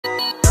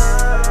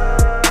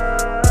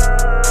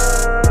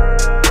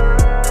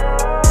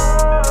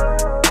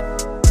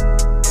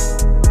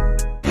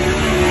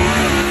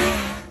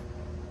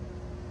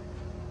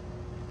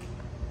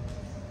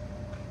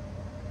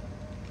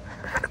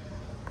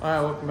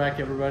welcome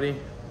back everybody.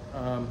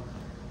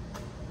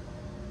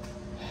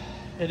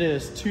 It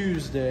is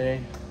Tuesday,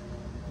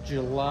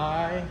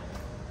 July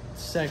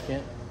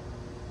 2nd.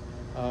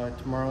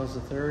 Tomorrow is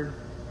the 3rd.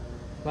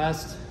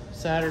 Last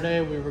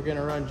Saturday we were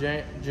gonna run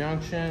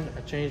Junction.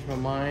 I changed my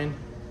mind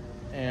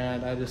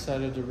and I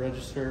decided to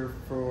register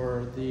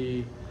for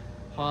the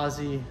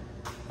Haase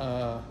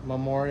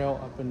Memorial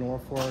up in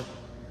Norfolk.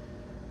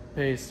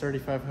 Pays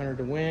 $3,500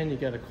 to win. You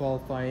got to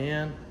qualify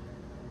in.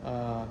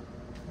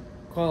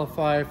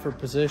 Qualify for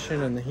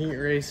position in the heat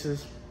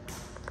races.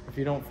 If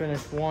you don't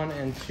finish 1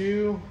 and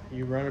 2,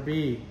 you run a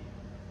B,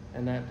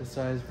 and that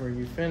decides where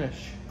you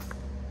finish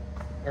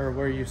or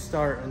where you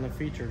start in the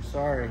feature.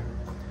 Sorry.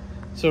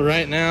 So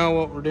right now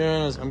what we're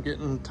doing is I'm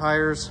getting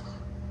tires,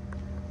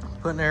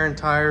 putting air in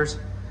tires.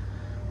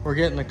 We're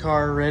getting the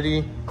car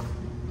ready.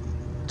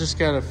 Just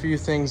got a few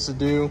things to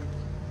do,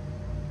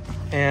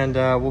 and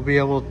we'll be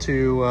able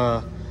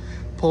to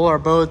pull our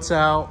boats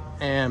out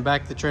and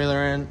back the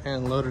trailer in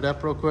and load it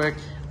up real quick.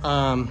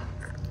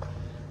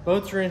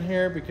 Boats are in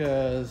here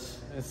because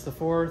it's the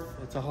 4th,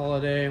 it's a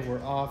holiday,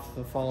 we're off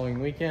the following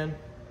weekend.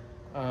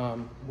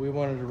 We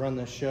wanted to run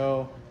this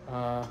show,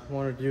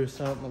 wanted to do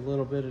something a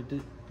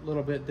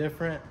little bit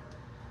different,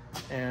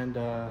 and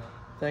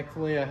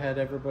thankfully I had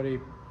everybody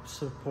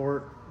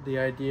support the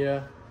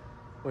idea,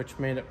 which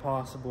made it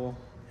possible.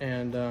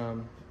 And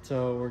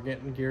so we're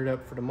getting geared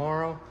up for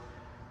tomorrow.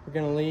 We're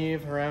gonna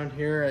leave around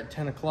here at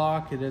 10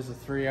 o'clock. It is a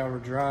 3-hour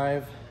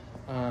drive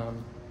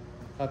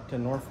up to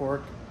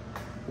Norfolk.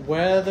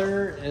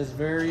 Weather is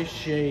very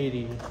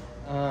shady.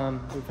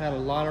 We've had a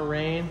lot of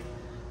rain.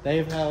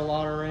 They've had a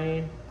lot of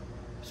rain.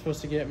 We're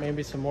supposed to get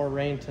maybe some more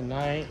rain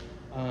tonight,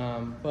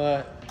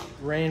 but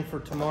rain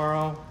for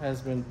tomorrow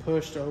has been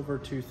pushed over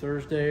to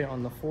Thursday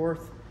on the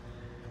 4th.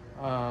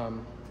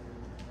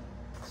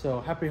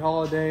 So happy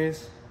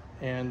holidays,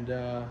 and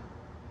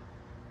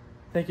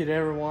thank you to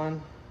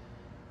everyone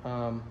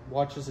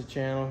watches the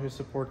channel, who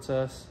supports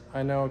us.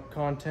 I know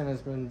content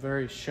has been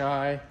very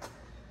shy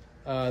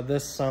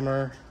this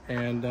summer,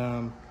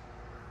 and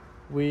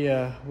we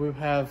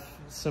have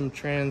some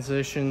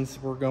transitions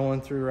we're going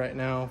through right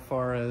now, as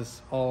far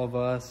as all of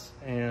us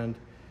and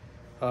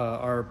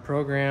our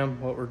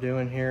program, what we're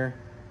doing here.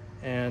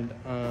 And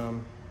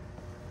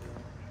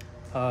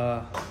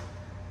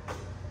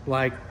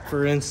like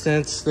for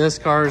instance, this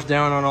car is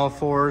down on all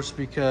fours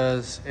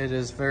because it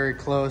is very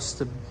close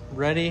to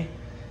ready.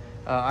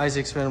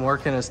 Isaac's been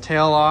working his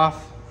tail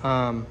off.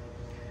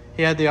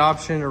 He had the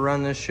option to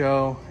run this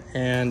show,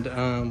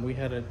 and we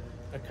had a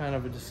kind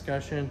of a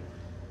discussion,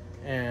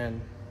 and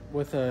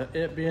with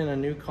it being a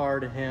new car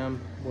to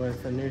him,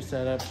 with a new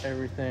setup,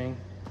 everything,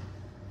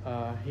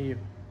 he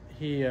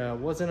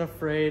wasn't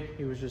afraid.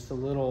 He was just a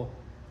little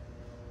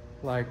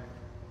like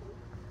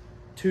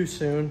too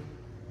soon,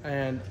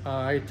 and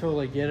I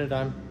totally get it.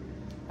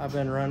 I've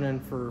been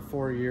running for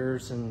 4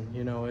 years, and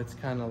you know, it's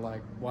kind of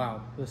like,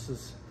 wow, this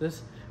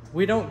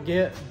we don't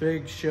get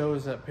big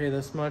shows that pay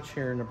this much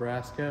here in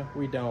Nebraska.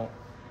 We don't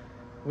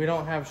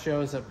have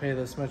shows that pay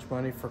this much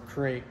money for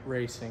crate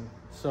racing.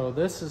 So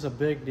this is a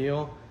big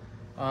deal.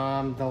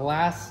 The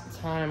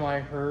last time I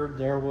heard,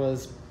 there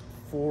was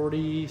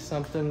 40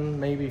 something,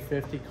 maybe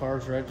 50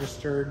 cars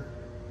registered.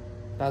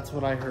 That's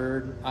what I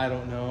heard. I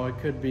don't know, it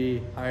could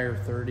be higher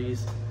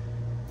 30s.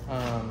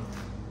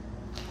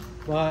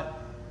 But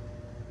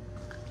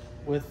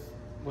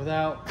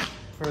without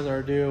further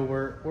ado,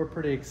 we're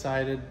pretty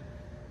excited,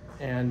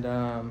 and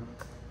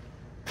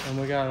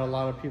we got a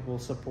lot of people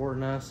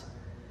supporting us,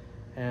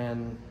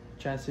 and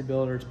chassis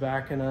builders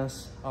backing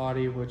us,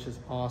 Audi, which is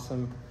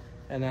awesome.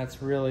 And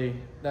that's really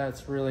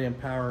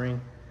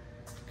empowering,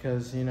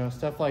 because you know,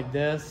 stuff like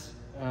this,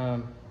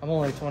 I'm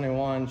only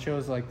 21,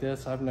 shows like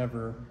this I've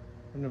never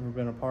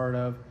been a part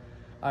of.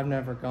 I've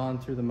never gone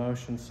through the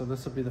motions, so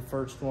this will be the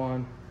first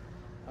one.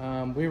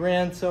 We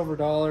ran Silver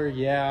Dollar,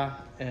 yeah,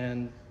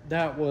 and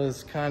that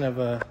was kind of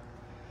a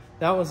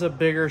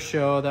bigger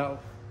show. That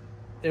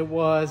it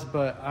was,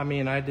 but I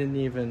mean, I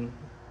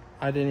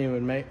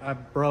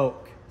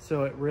broke,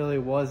 so it really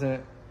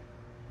wasn't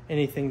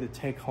anything to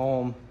take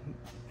home.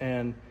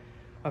 And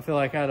I feel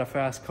like I had a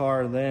fast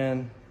car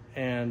then,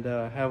 and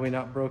had we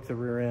not broke the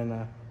rear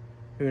end,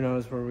 who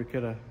knows where we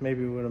could have,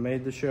 maybe we would have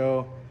made the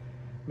show,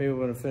 maybe we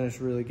would have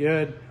finished really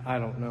good, I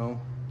don't know.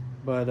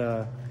 But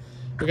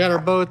we got our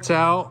boats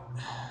out,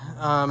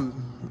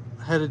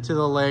 headed to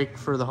the lake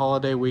for the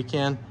holiday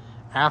weekend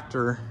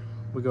after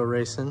we go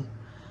racing.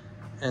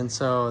 And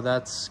so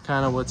that's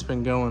kind of what's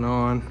been going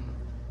on.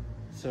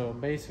 So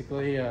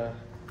basically,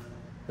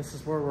 this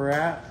is where we're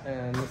at,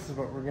 and this is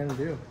what we're gonna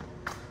do.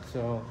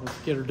 So let's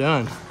get her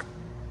done.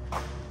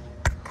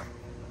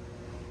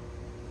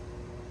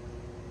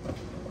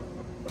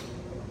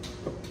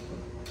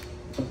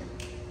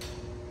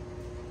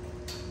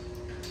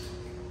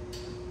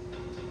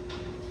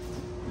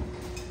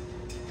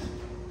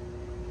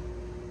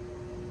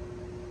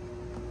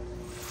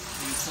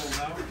 Sold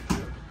out.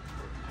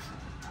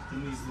 And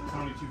these the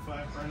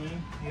 22.5 front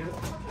end. Yep.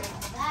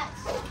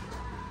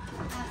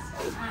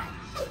 That's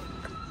nice.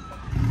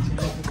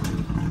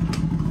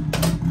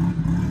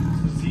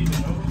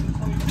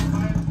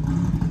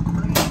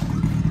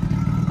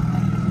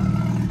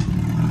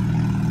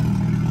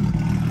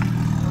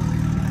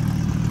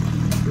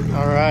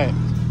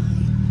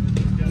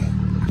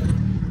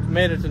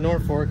 made it to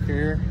Norfolk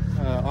here,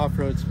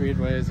 off-road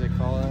speedway as they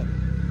call it.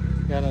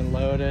 Got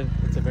unloaded.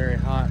 It's a very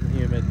hot and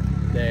humid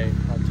day,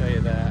 I'll tell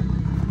you that.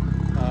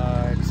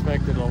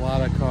 Expected a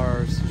lot of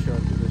cars to show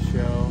up to the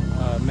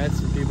show. Met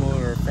some people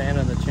who are a fan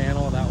of the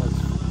channel. That was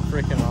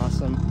freaking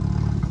awesome.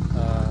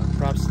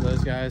 Props to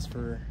those guys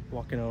for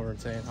walking over and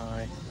saying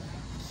hi.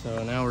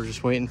 So now we're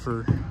just waiting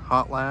for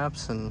hot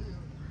laps, and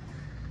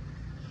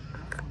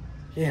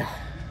yeah.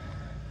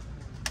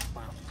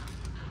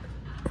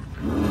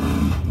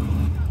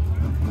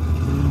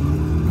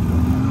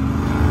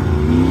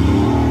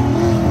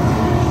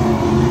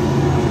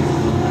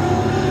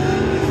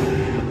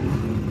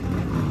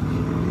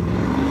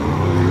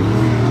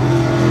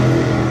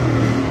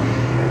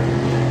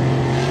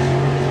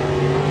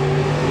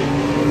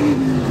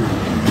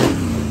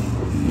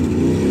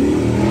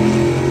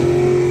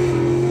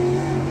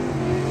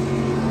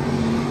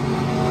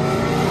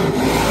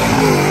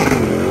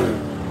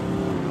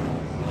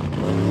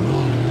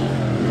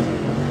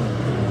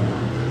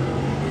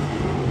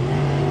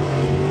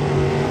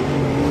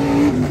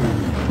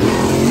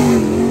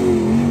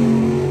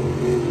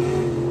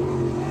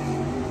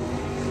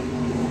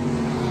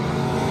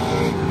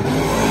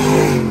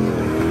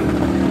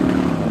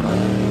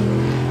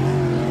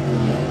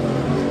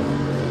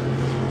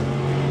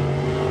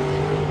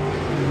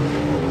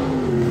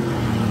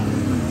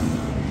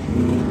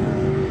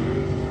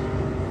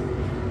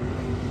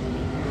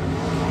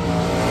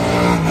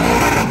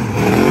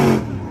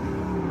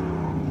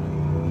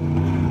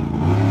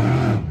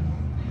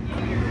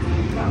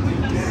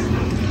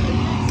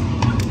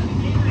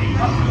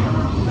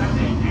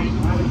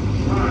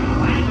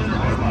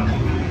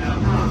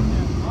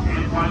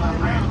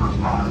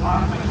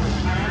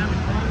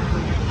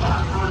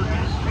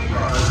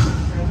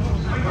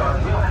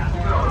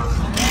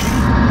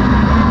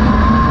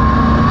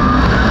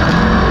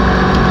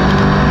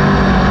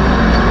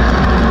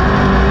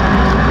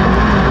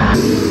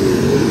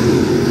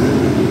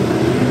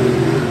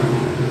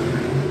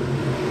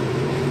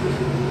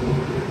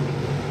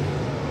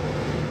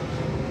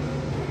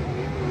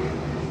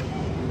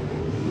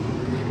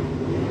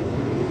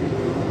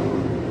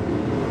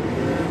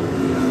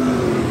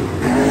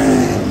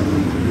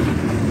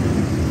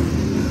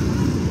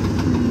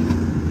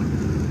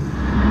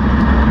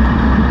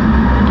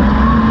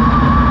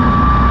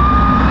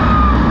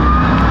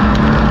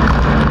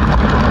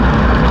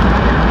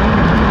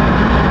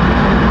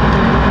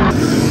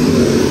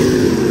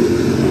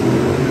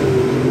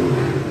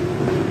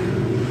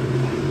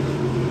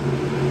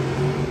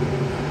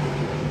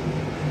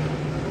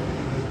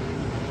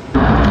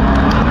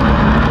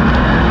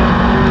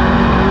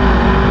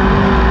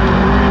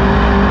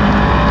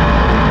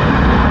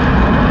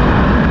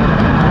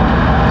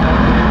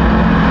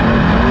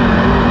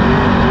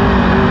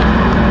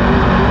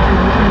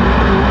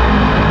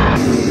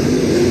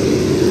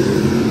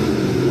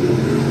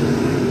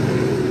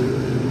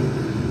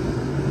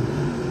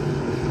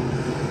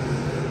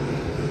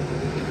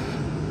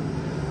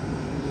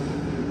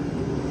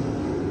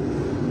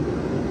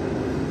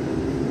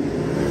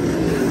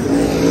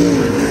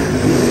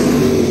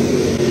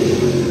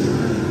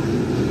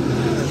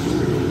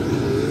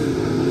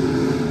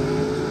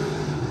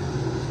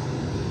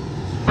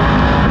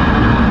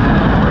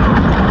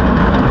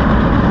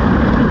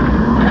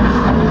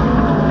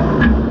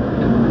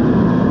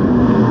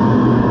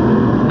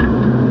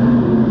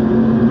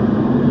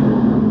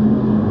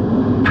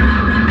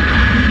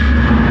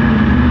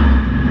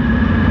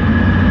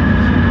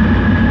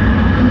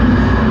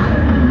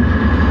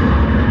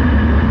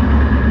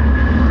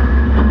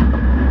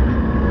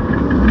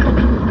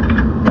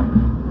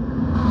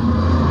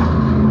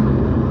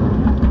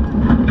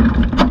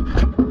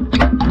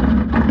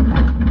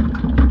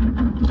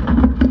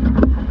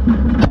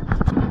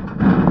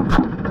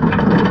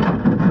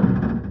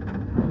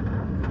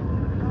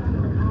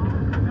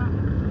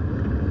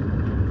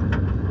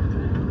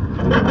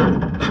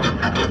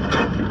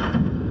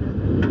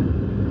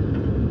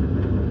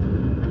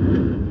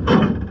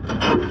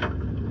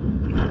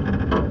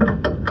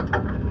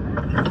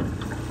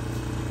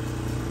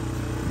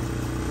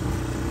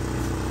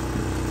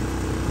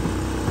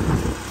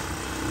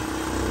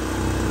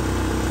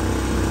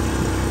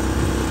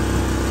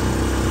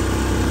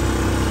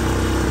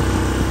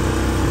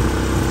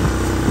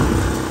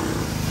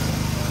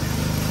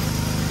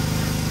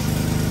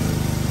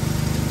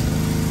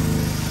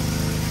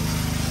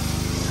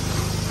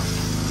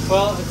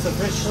 Well, it's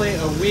officially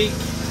a week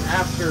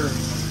after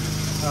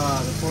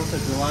the 4th of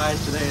July.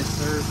 Today is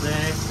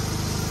Thursday.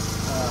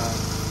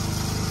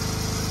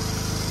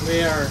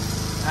 We are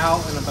out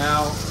and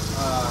about.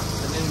 I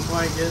didn't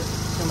quite get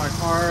to my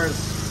car as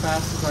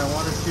fast as I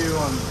wanted to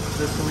on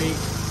this week.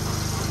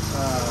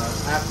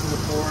 After the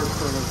Ford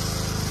sort of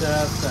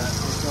stuff that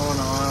was going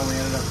on, we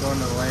ended up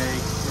going to the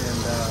lake and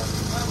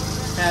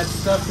had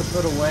stuff to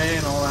put away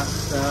and all that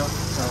stuff.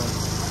 So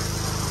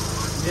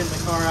I'm getting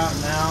the car out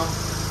now.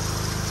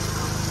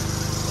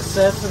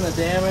 Assessing the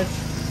damage.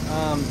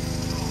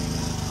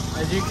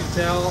 As you can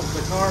tell,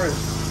 the car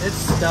it's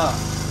stuck.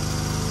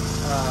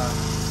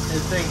 it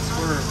thinks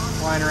we're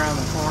flying around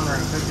the corner at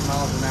 50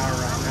 miles an hour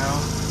right now.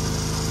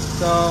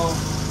 So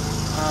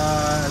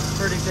it's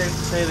pretty safe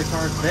to say the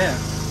car's bent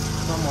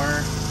somewhere,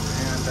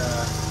 and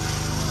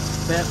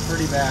bent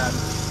pretty bad.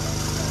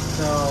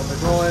 So the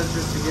goal is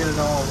just to get it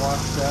all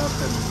washed up,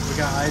 and we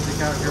got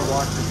Isaac out here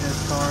washing his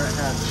car. It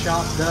had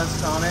shop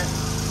dust on it,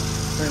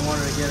 so he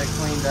wanted to get it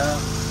cleaned up.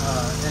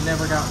 It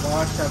never got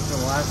washed after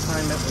the last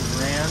time it was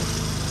ran,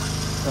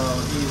 so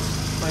he's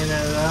cleaning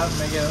it up,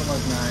 making it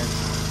look nice.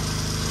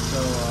 So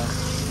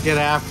get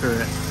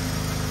after it.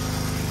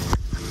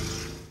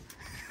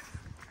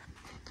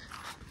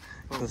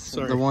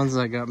 Sorry. The ones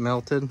that got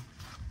melted?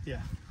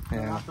 Yeah.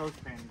 Yeah. Not those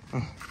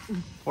paintings.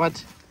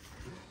 What?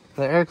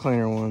 The air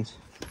cleaner ones.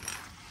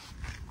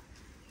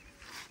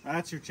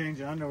 That's your change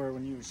of underwear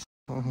when you was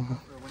or when you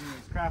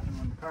was crapping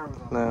when the car was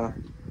on No. fire.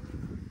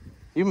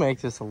 You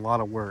make this a lot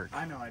of work.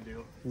 I know I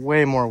do.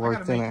 Way more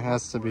work than it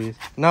has to be.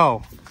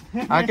 No.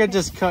 I could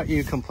just cut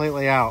you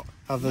completely out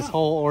of this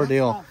whole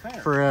ordeal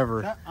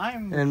forever.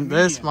 And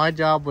this, my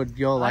job would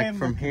go like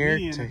from here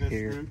to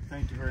here. Group.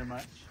 Thank you very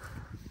much.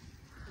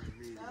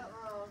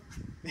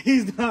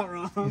 He's not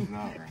wrong. He's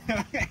not wrong.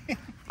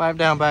 Pipe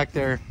down back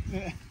there.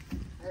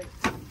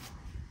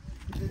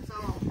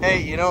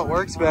 Hey, you know it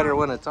works better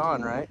when it's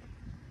on, right?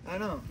 I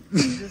know.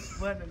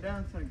 Just letting it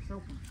down so you're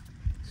soaping.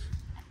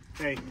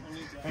 Hey,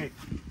 hey.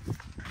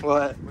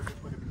 What? Look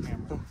at the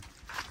camera.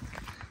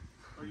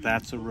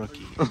 That's a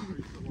rookie.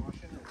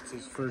 It's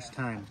his first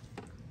time.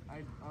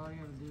 All I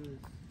gotta do is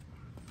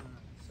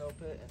soap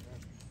it and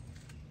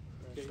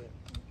then that's it.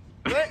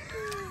 What?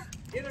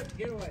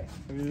 Get away.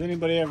 Has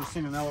anybody ever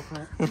seen an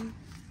elephant in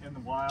the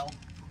wild?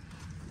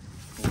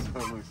 That's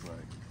what it looks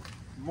like.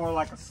 More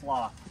like a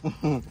sloth.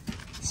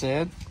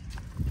 Sid?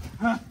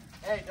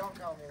 Hey, don't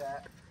call me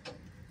that.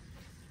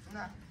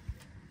 Nah.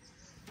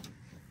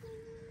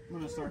 I'm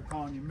gonna start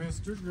calling you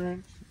Mr.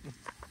 Grinch.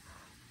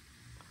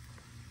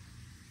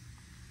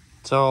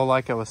 So,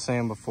 like I was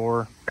saying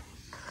before,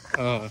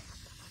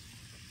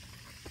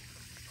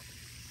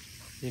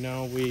 you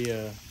know, we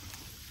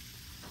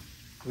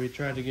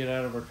tried to get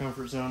out of our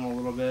comfort zone a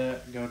little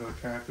bit, go to a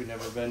track we'd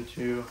never been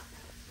to,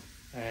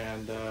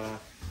 and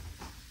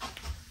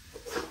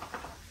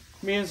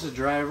me as a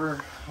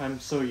driver,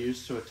 I'm so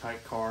used to a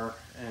tight car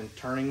and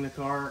turning the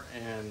car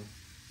and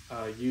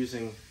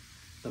using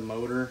the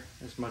motor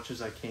as much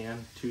as I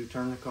can to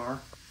turn the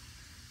car.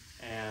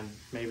 And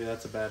maybe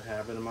that's a bad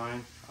habit of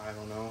mine, I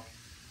don't know.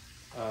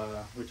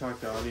 We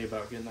talked to Audie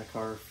about getting the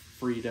car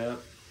freed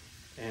up,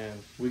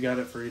 and we got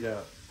it freed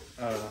up.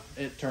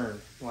 It turned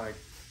like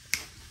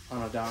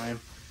on a dime,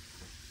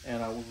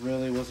 and I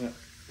really wasn't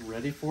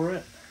ready for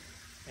it.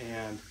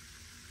 And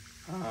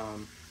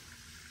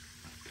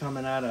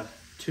coming out of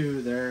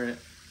 2 there,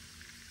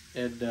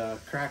 it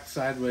cracked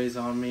sideways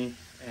on me,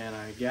 and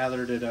I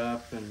gathered it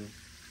up and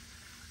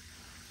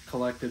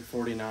collected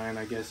 49,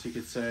 I guess you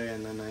could say,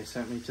 and then they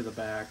sent me to the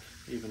back,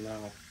 even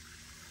though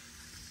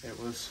it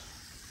was,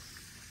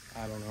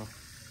 I don't know,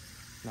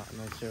 not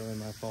necessarily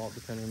my fault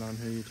depending on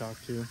who you talk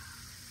to.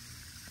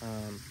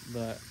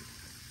 But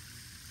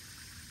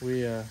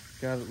we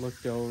got it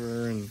looked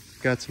over and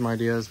got some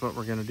ideas what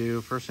we're gonna do.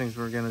 First things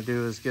we're gonna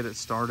do is get it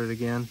started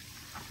again.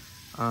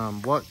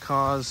 What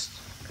caused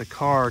the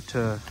car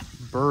to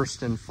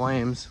burst in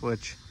flames,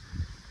 which,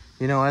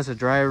 you know, as a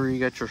driver, you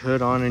got your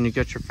hood on and you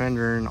got your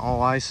fender, and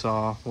all I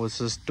saw was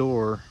this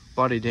door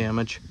body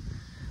damage.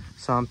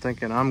 So I'm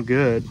thinking I'm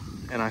good,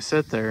 and I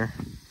sit there,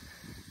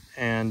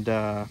 and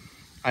I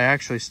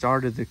actually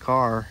started the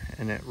car,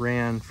 and it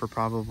ran for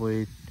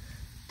probably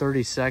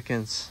 30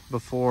 seconds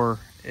before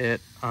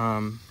it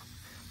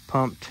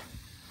pumped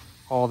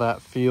all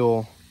that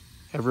fuel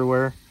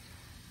everywhere,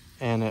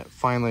 and it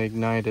finally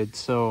ignited.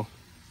 So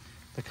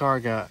the car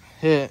got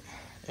hit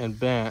and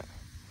bent,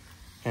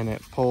 and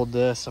it pulled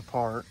this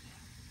apart,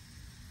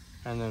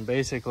 and then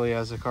basically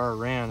as the car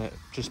ran, it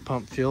just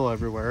pumped fuel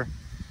everywhere,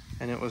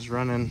 and it was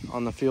running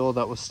on the fuel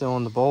that was still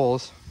in the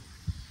bowls,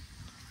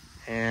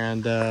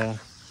 and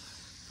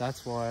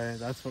that's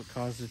what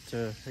caused it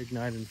to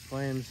ignite in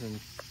flames. And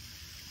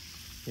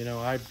you know,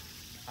 I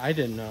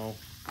didn't know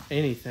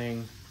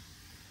anything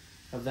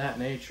of that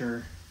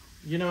nature.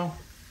 You know,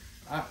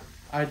 I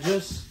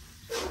just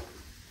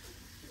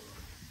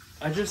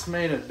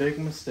made a big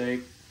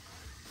mistake,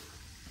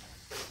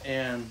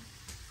 and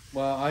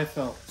well, I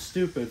felt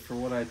stupid for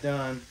what I'd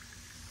done,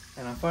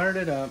 and I fired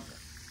it up,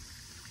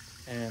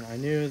 and I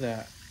knew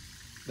that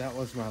that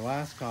was my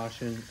last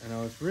caution, and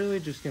I was really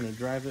just going to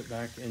drive it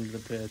back into the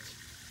pits.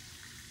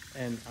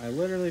 And I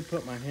literally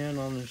put my hand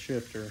on the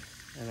shifter,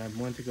 and I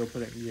went to go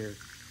put it in gear,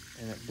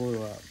 and it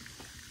blew up.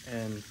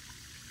 And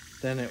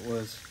then it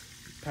was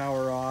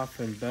power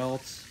off and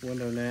belts,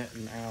 window net,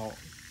 and out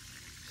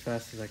as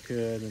fast as I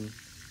could. And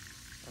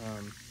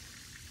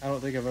I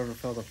don't think I've ever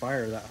felt a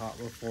fire that hot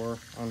before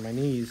on my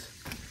knees.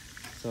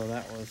 So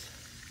that was,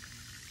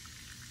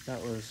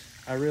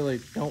 I really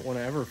don't want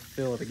to ever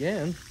feel it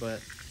again,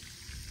 but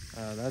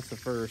that's the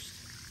first.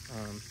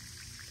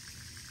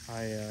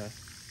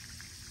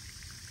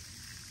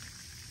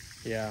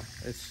 Yeah,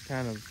 it's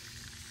kind of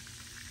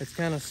it's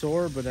kind of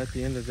sore, but at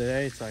the end of the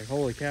day, it's like,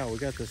 holy cow, we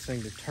got this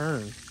thing to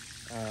turn.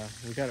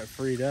 We got it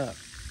freed up.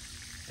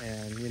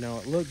 And, you know,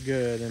 it looked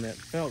good and it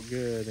felt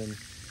good. And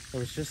there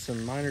was just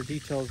some minor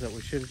details that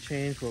we should have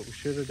changed, what we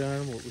should have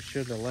done, what we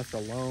should have left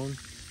alone.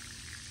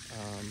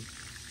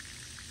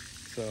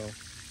 So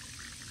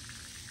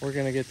we're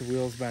going to get the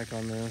wheels back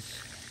on this,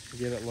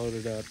 get it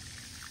loaded up.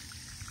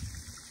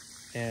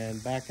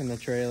 And back in the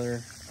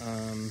trailer,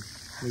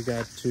 we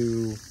got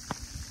to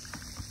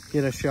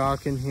get a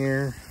shock in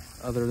here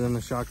other than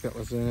the shock that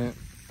was in it.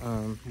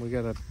 We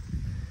got to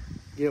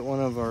get one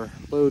of our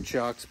load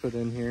shocks put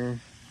in here,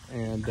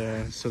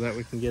 and so that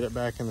we can get it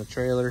back in the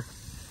trailer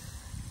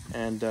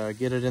and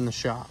get it in the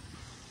shop.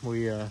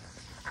 We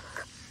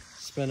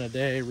spent a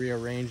day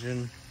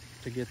rearranging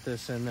to get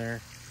this in there.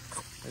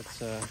 It's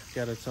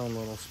got its own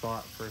little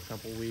spot for a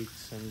couple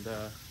weeks, and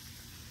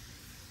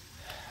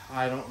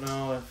I don't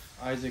know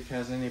if Isaac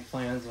has any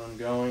plans on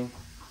going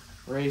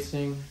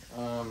racing.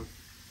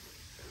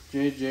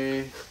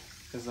 JJ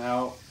is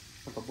out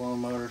with a blown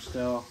motor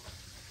still.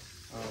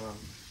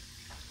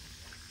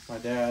 My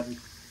dad,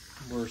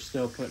 we're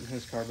still putting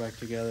his car back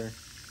together.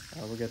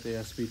 We got the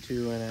SB2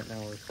 in it.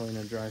 Now we're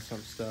cleaning dry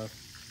sump stuff.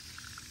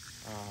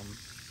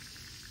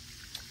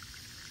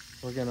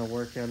 We're gonna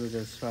work at it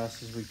as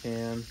fast as we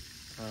can.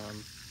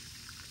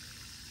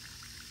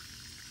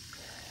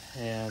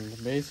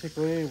 And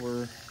basically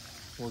we're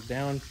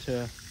down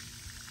to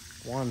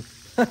one.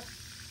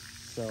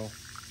 So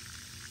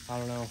I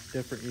don't know,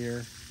 different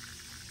year.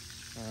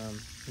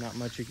 Not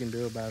much you can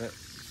do about it.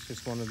 It's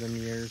just one of them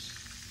years.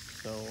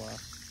 So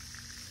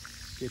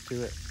get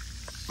to it.